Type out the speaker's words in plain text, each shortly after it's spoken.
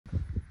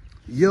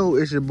Yo,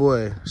 it's your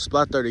boy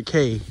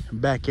Splat30K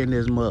back in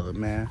this mug,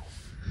 man.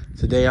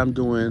 Today I'm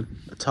doing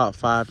the top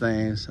 5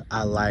 things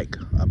I like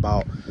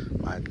about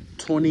my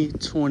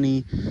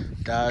 2020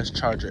 Dodge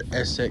Charger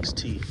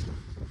SXT.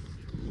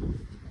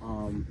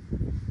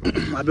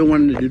 I've been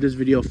wanting to do this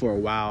video for a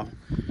while,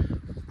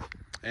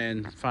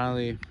 and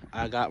finally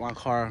I got my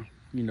car,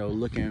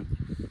 looking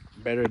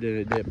better than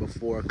it did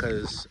before.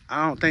 Cause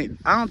I don't think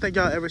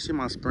y'all ever see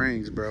my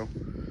springs, bro.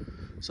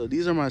 So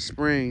these are my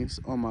springs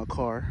on my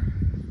car.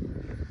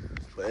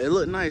 But it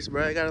looked nice,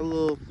 bro. It got a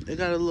little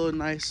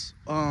nice.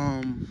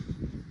 I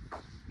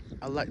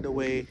like the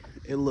way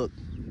it looked.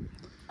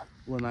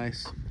 A little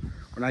nice.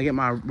 When I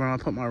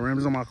put my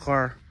rims on my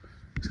car,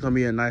 it's gonna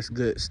be a nice,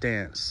 good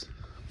stance.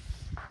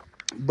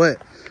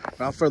 But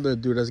without further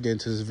ado, let's get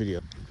into this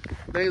video.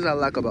 Things I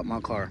like about my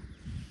car.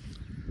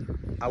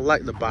 I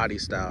like the body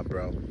style,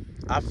 bro.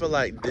 I feel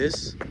like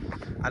this.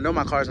 I know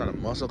my car's not a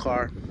muscle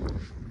car,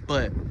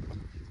 but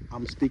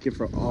I'm speaking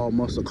for all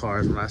muscle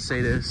cars when I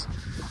say this.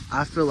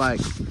 I feel like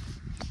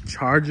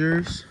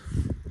Chargers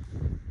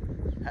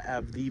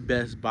have the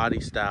best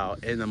body style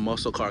in the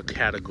muscle car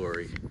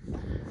category.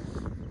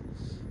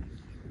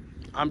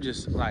 Come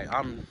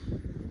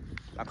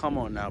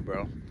on now,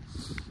 bro.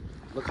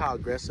 Look how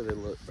aggressive it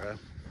look, bro.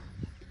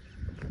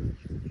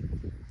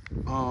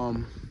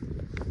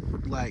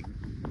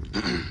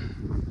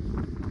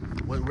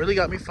 What really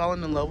got me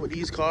falling in love with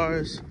these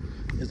cars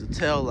is the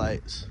tail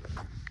lights.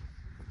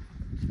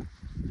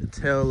 The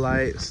tail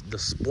lights, the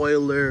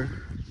spoiler.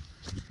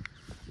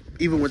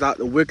 Even without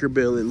the wicker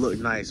bill, it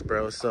looked nice,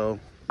 bro. So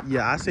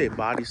yeah, I say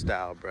body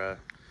style, bro.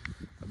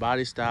 The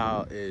body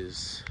style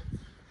is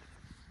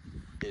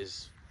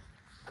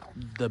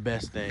the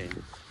best thing.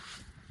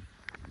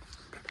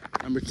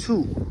 Number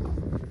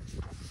 2,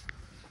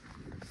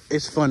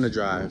 it's fun to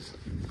drive.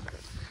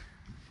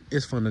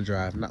 It's fun to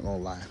drive, not gonna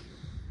lie.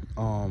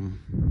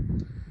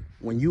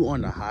 When you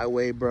on the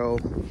highway, bro,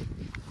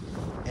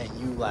 and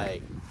you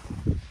like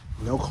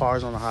no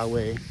cars on the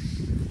highway,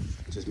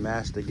 just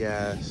mash the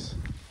gas.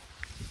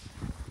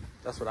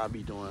 That's what I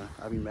be doing.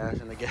 I be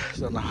mashing the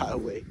gas on the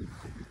highway.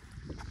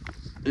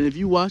 And if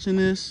you watching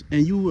this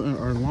and you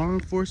are law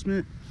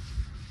enforcement,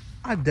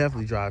 I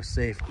definitely drive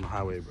safe on the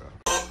highway, bro.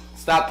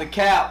 Stop the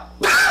cap.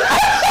 Stop the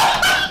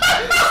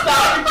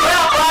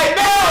cap right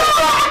now.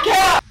 Stop the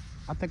cap.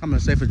 I think I'm the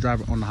safest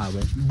driver on the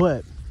highway.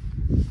 But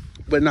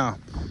nah.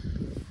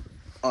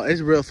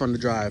 It's real fun to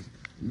drive.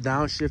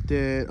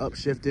 Downshifting,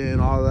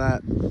 upshifting, all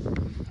that.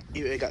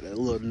 It got that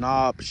little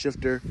knob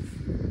shifter.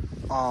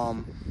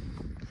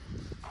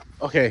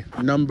 Okay,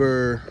 I'm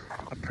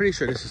pretty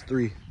sure this is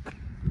 3.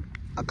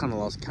 I kind of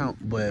lost count,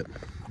 but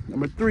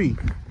number 3.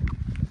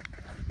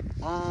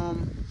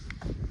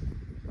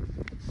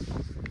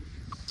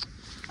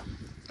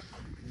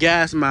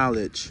 Gas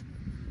mileage.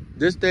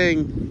 This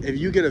thing, if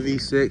you get a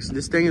V6,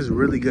 this thing is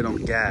really good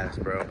on gas,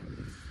 bro.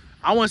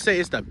 I wouldn't say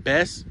it's the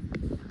best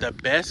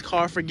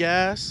car for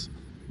gas.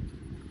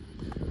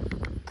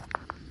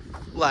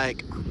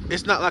 Like,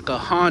 it's not like a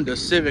Honda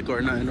Civic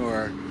or nothing,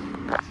 or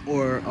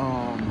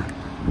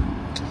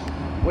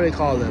what do they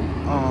call them?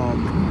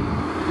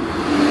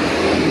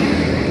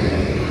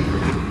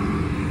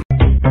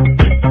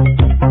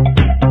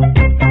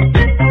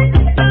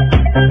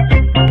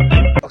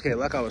 Okay,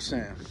 like I was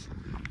saying,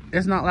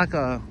 it's not like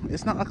a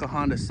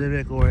Honda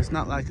Civic, or it's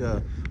not like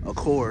a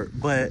Accord,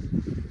 but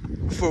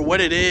for what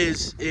it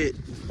is,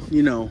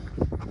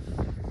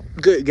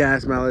 good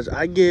gas mileage.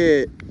 I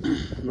get,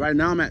 right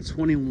now I'm at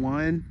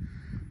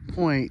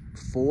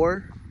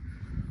 21.4.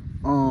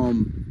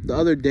 The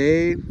other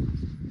day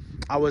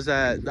I was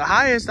at the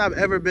highest I've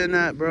ever been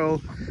at,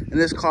 bro, and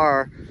this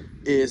car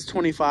is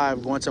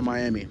 25 going to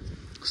Miami.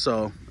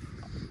 So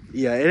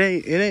yeah,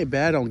 it ain't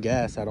bad on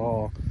gas at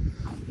all.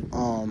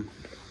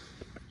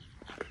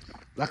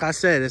 Like I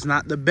said, it's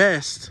not the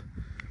best,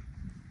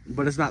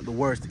 but it's not the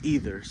worst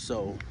either.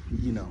 So,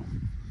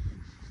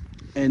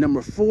 And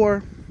number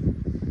 4,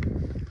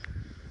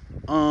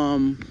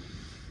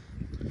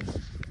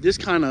 this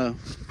kind of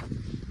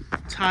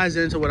ties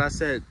into what I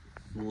said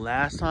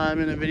last time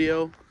in the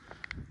video,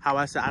 how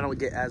I said I don't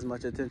get as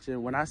much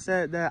attention. When I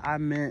said that, I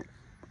meant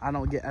I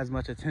don't get as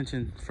much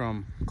attention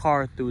from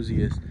car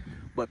enthusiasts.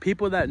 But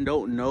people that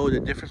don't know the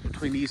difference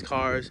between these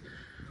cars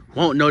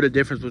won't know the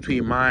difference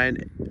between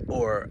mine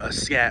or a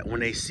Scat when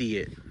they see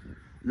it.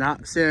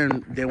 Not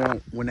saying they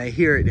won't, when they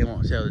hear it, they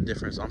won't tell the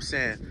difference. I'm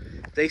saying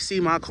if they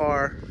see my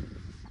car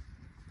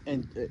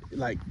and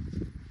like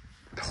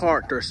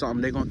parked or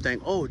something, they're gonna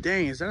think, oh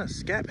dang, is that a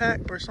Scat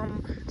Pack or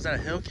something? Is that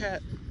a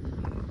Hellcat?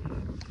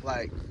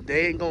 Like,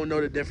 they ain't gonna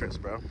know the difference,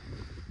 bro,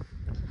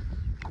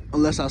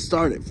 unless I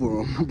start it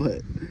for them.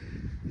 But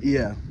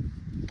yeah.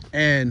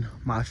 And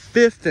my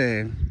 5th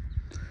thing,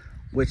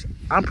 which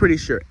I'm pretty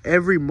sure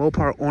every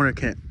Mopar owner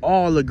can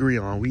all agree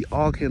on, we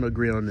all can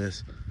agree on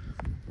this.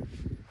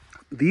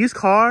 These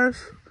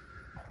cars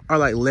are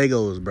like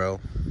Legos, bro.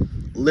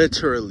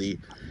 Literally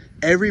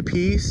every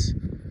piece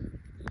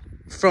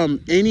from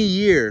any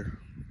year.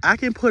 I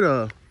can put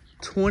a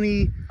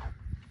 20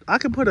 I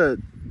could put a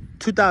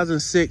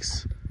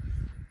 2006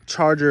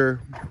 Charger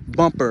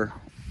bumper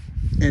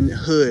and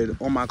hood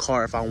on my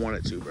car if I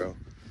wanted to, bro.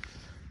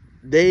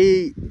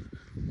 They,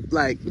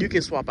 like, you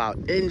can swap out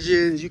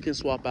engines, you can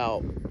swap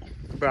out,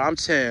 bro, I'm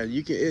telling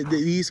you,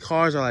 these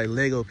cars are like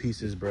Lego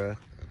pieces, bro.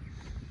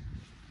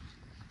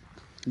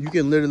 You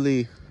can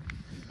literally,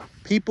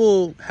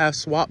 people have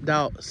swapped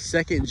out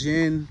second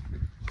gen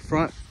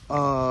front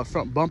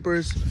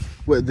bumpers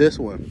with this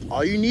one.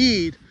 All you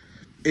need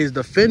is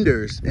the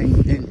fenders,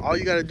 and all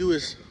you gotta do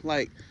is,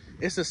 like,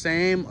 it's the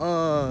same,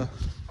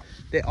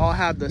 they all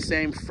have the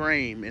same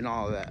frame and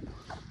all that.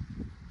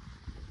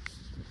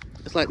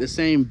 It's like the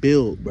same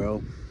build,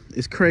 bro.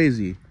 It's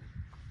crazy.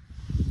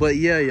 But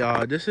yeah,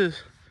 y'all, this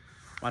is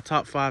my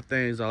top 5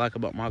 things I like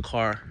about my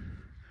car.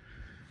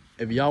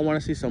 If y'all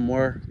want to see some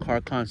more car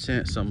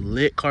content, some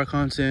lit car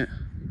content,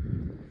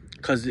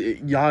 because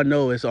y'all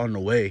know it's on the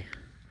way.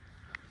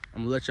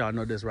 I'm gonna let y'all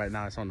know this right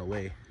now, it's on the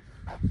way.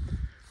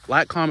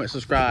 Like, comment,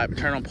 subscribe,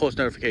 turn on post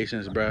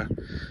notifications, bro.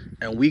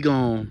 And we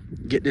gonna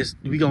get this,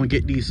 we gonna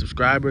get these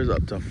subscribers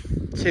up to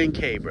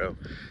 10K, bro.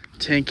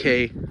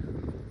 10K.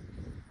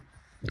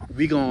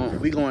 We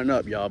going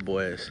up, y'all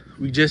boys.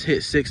 We just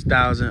hit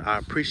 6,000. I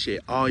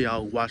appreciate all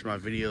y'all who watch my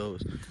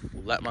videos,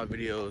 who like my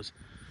videos,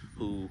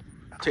 who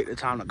take the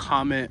time to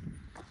comment.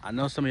 I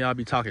know some of y'all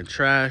be talking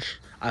trash.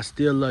 I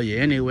still love you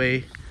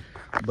anyway.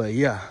 But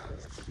yeah,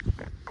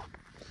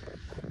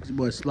 this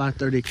boy Sly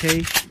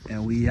 30K,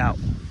 and we out.